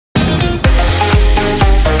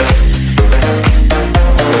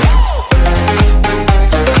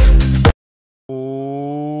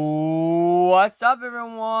What's up,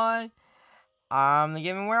 everyone? I'm the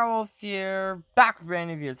Gaming Werewolf here, back with a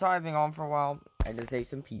brand new video. Sorry I've been gone for a while. I just ate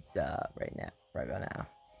some pizza right about now.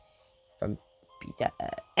 Some pizza.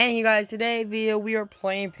 And you guys, today video we are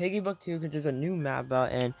playing Piggy Book 2 because there's a new map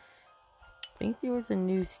out, and I think there was a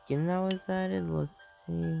new skin that was added. Let's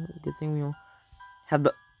see. Good thing we don't have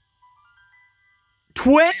the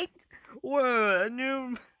twig. Whoa, a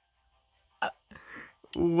new.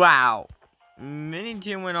 Wow. Mini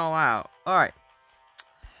Team went all out. Alright.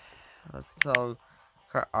 Let's tell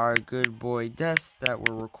our good boy Des that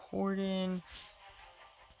we're recording.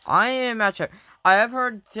 I am actually. I have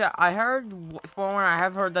heard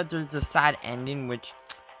that there's a sad ending, which,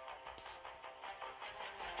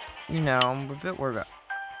 you know, I'm a bit worried about.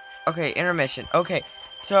 Okay, intermission. Okay,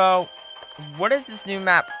 so what is this new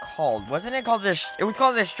map called? Wasn't it called this? It was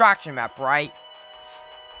called the distraction map, right?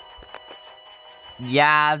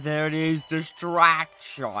 Yeah, there it is,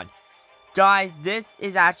 distraction. Guys, this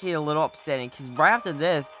is actually a little upsetting because right after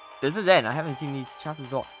this is it. I haven't seen these chapters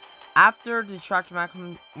at all. After the distraction map,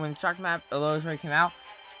 when the distraction map already came out,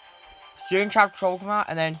 series chapter 12 come out,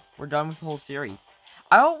 and then we're done with the whole series.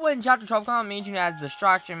 I hope when chapter 12 comes out, means you has the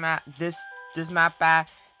distraction map, this map back,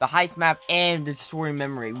 the heist map, and the story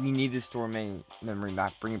memory. We need the story memory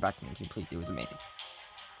back. Bring it back to me, please. It was amazing.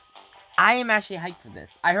 I am actually hyped for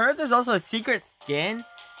this. I heard there's also a secret skin.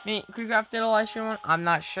 I mean, Creecraft did a live stream one. I'm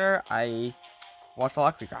not sure. I watched a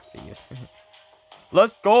lot of Creecraft videos.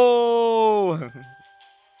 Let's go!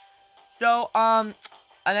 So,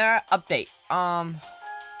 another update.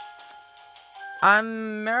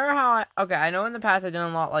 Remember how I know in the past I did a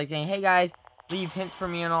lot like saying, hey guys, leave hints for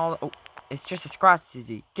me and all. Oh, it's just a scratch,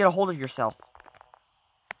 Zizzy. Get a hold of yourself.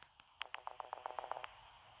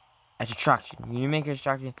 A distraction. You need to make a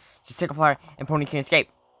distraction. Just take a flyer and Pony can escape.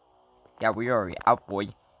 Yeah, we already out, boy.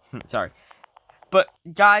 Sorry. But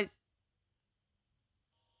guys,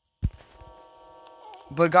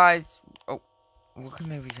 oh, what can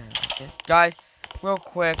maybe say like this? Guys, real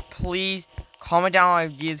quick, please comment down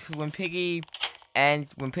ideas, because when Piggy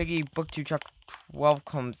Book 2 Chapter 12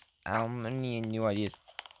 comes out, I'm gonna need new ideas.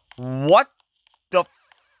 What the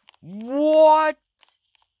what?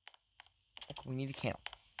 Okay, we need a candle.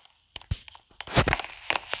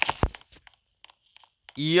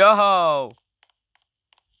 Yo!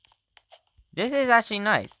 This is actually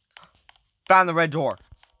nice. Found the red door.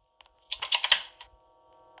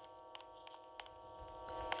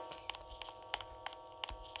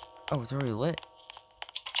 Oh, it's already lit.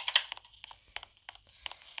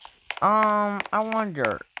 I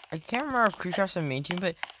wonder. I can't remember if Creecraft's a main team,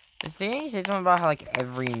 but did they say something about how like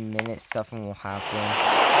every minute something will happen?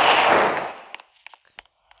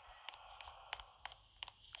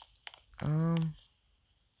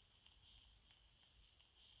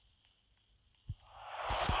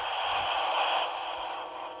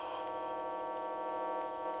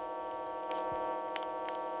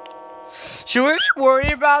 Should we be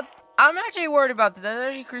worried about? I'm actually worried about that. That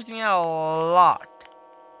actually creeps me out a lot.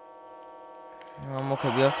 Okay,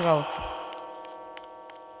 we also got.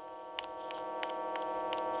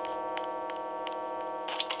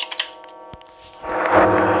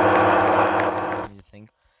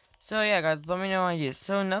 So yeah, guys, let me know ideas.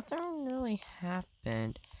 So nothing really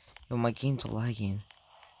happened. Yo, my game's lagging.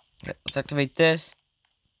 Okay, let's activate this.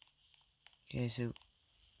 Okay, so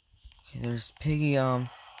there's Piggy.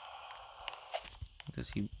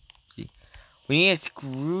 We need a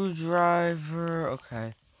screwdriver.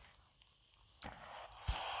 Okay. To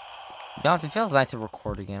be honest, it feels nice to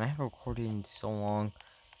record again. I haven't recorded in so long. It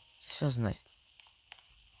just feels nice.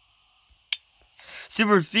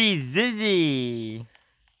 Super Speed Zizzy.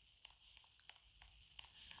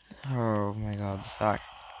 Oh my god, the fact.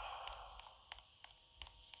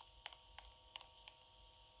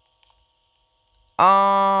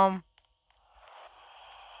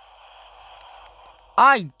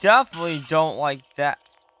 I definitely don't like that.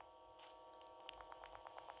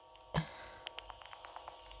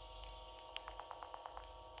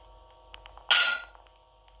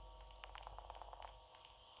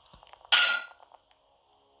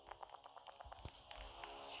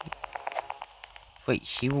 Wait,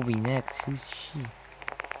 she will be next. Who's she?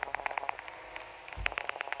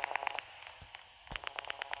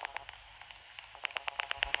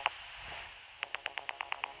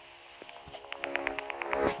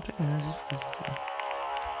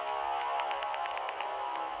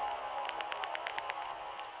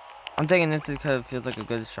 I'm taking this because it feels like a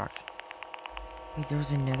good distraction. Wait, there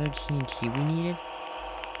was another TNT we needed?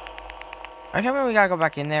 I remember we gotta go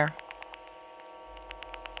back in there.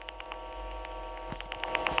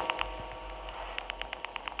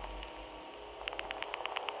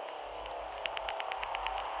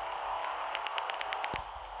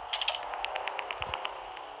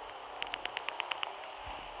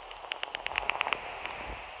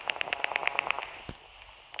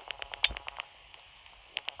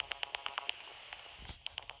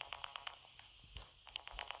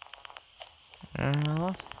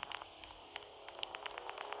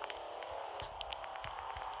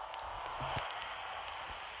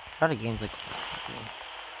 A lot of games like.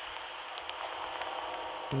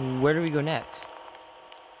 Where do we go next?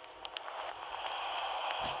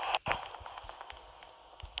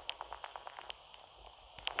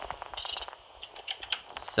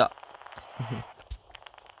 Sup?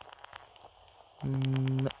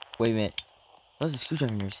 Wait a minute. Those are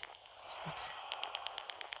screwdrivers.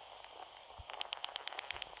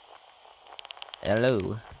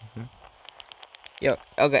 Hello. Yo,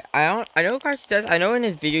 okay, I know Carson does. I know in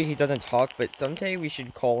his videos he doesn't talk, but someday we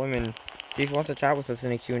should call him and see if he wants to chat with us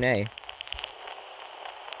in a Q&A.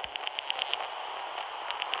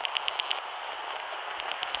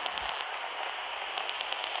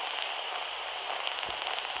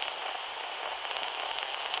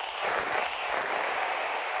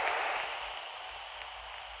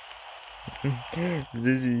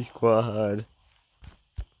 Zizzy squad.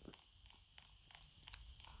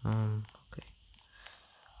 Okay.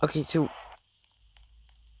 Okay, so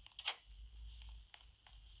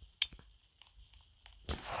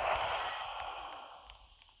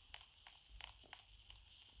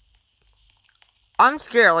I'm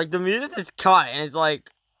scared. Like the music is cut, and it's like,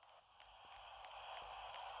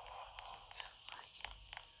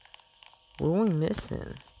 what are we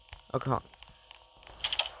missing? Oh come on,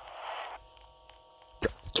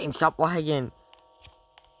 game stop lagging.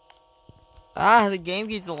 Ah, the game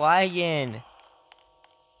keeps lagging.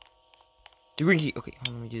 The green key. Okay,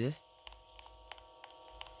 let me do this.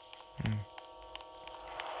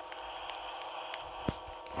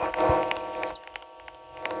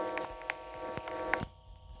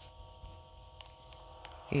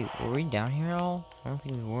 Hey, were we down here at all? I don't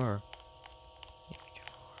think we were. Okay,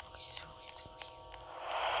 so we have to go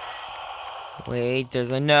here. Wait,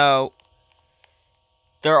 there's a note.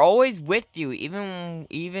 They're always with you,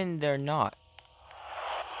 even they're not.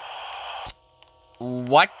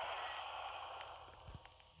 What?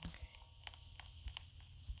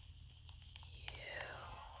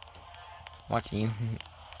 Watching you.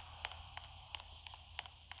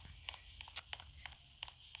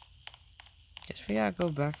 Guess we gotta go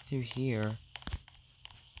back through here.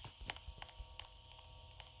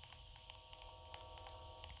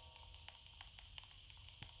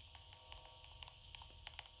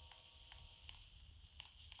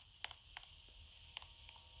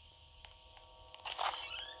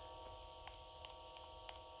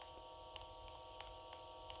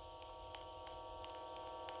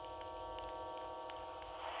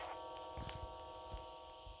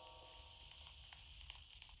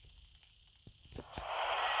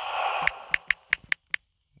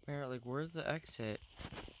 Where's the exit?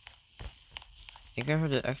 I think I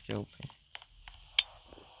heard the exit open.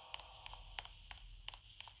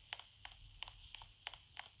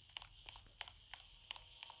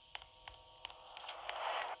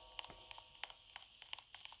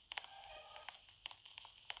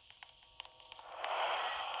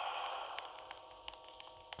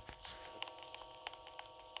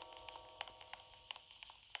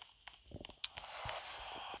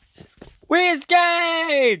 We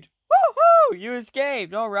escaped! Woohoo! You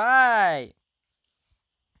escaped! Alright!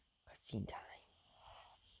 Cutscene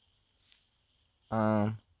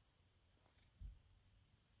time.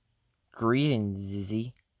 Greetings,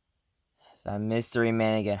 Zizzy. It's that mystery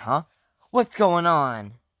man again, huh? What's going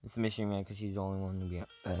on? It's a mystery man because he's the only one to be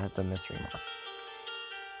that has a mystery mark.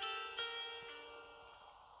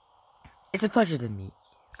 It's a pleasure to meet you.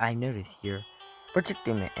 I noticed you're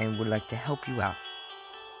predicament and would like to help you out.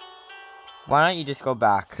 Why don't you just go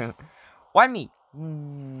back? Why me?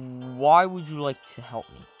 Why would you like to help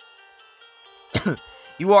me?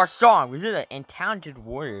 You are strong, resilient, and talented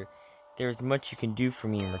warrior. There's much you can do for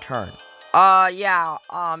me in return. Yeah,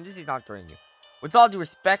 this is not threatening you. With all due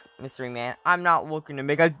respect, mystery man, I'm not looking to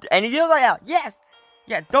make any deals right now. Yes!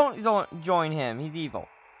 Yeah, don't join him. He's evil.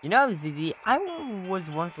 You know, Zizzy, I was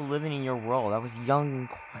once living in your world. I was young and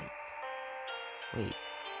quiet. Wait,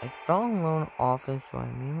 I fell alone often, so I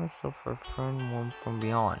made myself a friend one from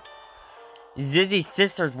beyond. Zizzy's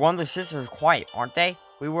sisters, one of the sisters, quiet, aren't they?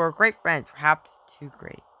 We were great friends, perhaps too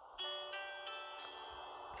great.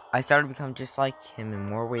 I started to become just like him in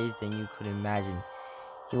more ways than you could imagine.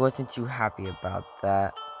 He wasn't too happy about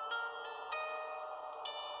that.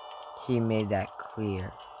 He made that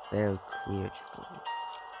clear, very clear to the world.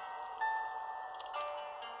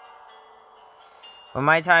 But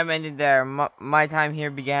my time ended there. My time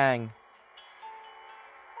here began.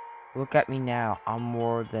 Look at me now. I'm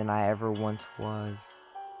more than I ever once was.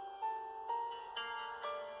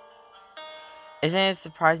 Isn't it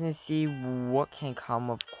surprising to see what can come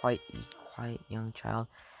of quite a quiet young child?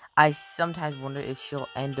 I sometimes wonder if she'll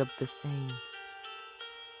end up the same.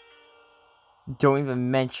 Don't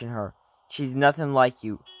even mention her. She's nothing like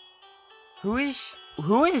you. Who is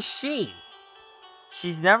she?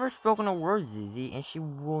 She's never spoken a word, Zizzy, and she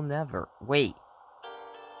will never. Wait.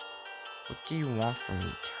 What do you want from me?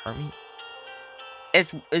 To hurt me?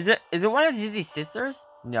 Is it one of Zizzy's sisters?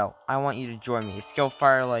 No, I want you to join me. A skilled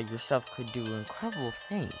fighter like yourself could do incredible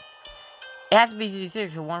things. It has to be Zizzy's sister,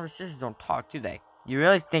 because one of her sisters don't talk, do they? You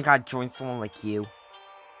really think I'd join someone like you?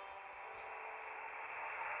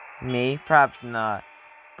 Me? Perhaps not.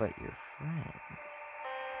 But your friends.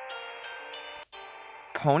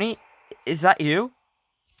 Pony? Is that you?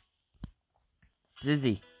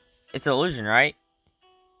 Zizzy. It's an illusion, right?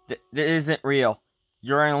 This isn't real.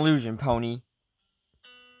 You're an illusion, Pony.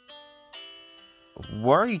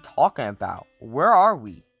 What are you talking about? Where are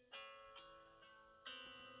we?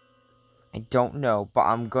 I don't know, but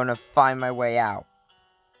I'm gonna find my way out.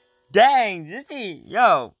 Dang, Zizzy!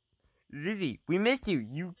 Yo! Zizzy, we missed you.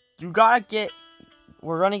 You gotta get...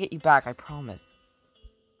 We're gonna get you back, I promise.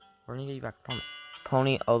 We're gonna get you back, I promise.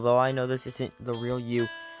 Pony, although I know this isn't the real you,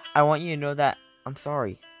 I want you to know that I'm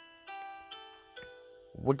sorry.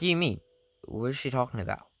 What do you mean? What is she talking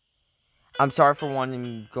about? I'm sorry for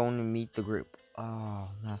going to meet the group. Oh,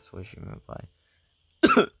 that's what she meant by...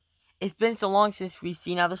 It's been so long since we've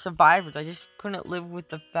seen other survivors. I just couldn't live with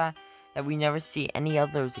the fact that we never see any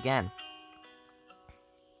others again.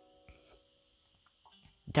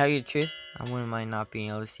 To tell you the truth, I wouldn't mind not being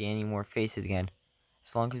able to see any more faces again.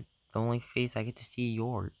 As long as the only face I get to see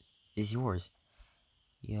is yours.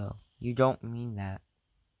 Yo, you don't mean that.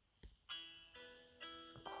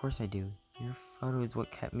 Of course I do. Your photo is what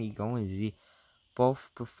kept me going, Zizzy. Both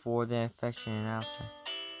before the infection and after.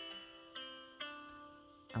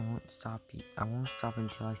 I won't stop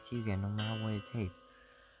until I see you again, no matter what it takes.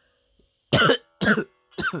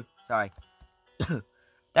 Sorry.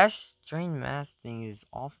 That strange mask thing is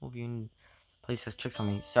awful being plays such tricks on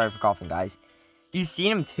me. Sorry for coughing, guys. You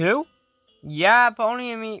seen him too? Yeah,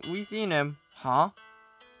 Pony and me, we seen him. Huh?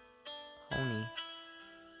 Pony.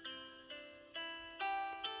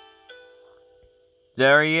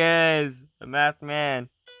 There he is! The masked man.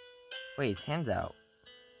 Wait, his hand's out.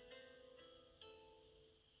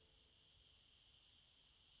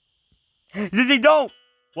 Zizzy, don't!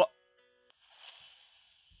 What?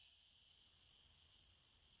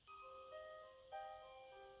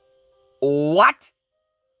 What?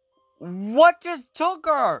 What just took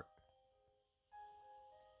her?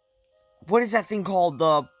 What is that thing called?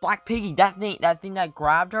 The Black Piggy. That thing that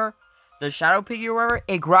grabbed her? The Shadow Piggy or whatever?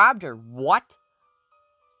 It grabbed her. What?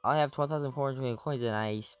 I have 12,420 coins and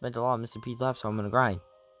I spent a lot of Mr. P's left, so I'm gonna grind.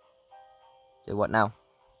 So what now?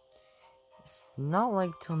 It's not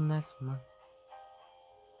like till next month.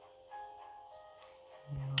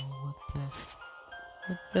 No,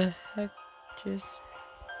 what the heck just...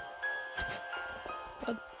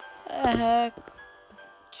 What the heck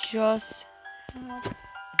just...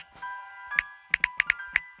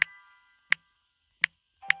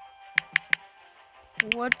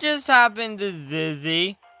 What just happened to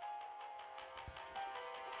Zizzy?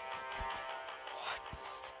 What?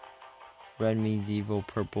 Red means evil,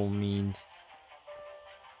 purple means...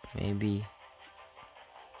 Maybe...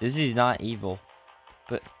 Zizzy's not evil.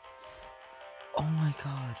 But... Oh my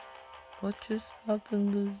god. What just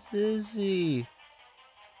happened to Zizzy?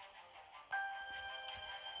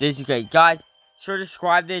 This is great. Guys, sure to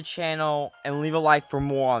subscribe to the channel and leave a like for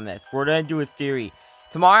more on this. We're going to do a theory.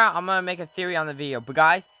 Tomorrow, I'm going to make a theory on the video. But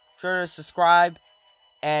guys, sure to subscribe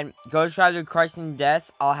and go subscribe to Christ and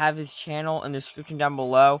Death. I'll have his channel in the description down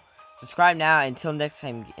below. Subscribe now until next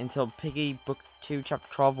time. Until Piggy Book 2 Chapter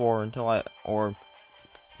 12 or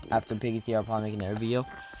after Piggy Theory, I'll probably make another video.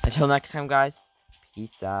 Until next time, guys.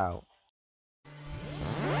 Peace out.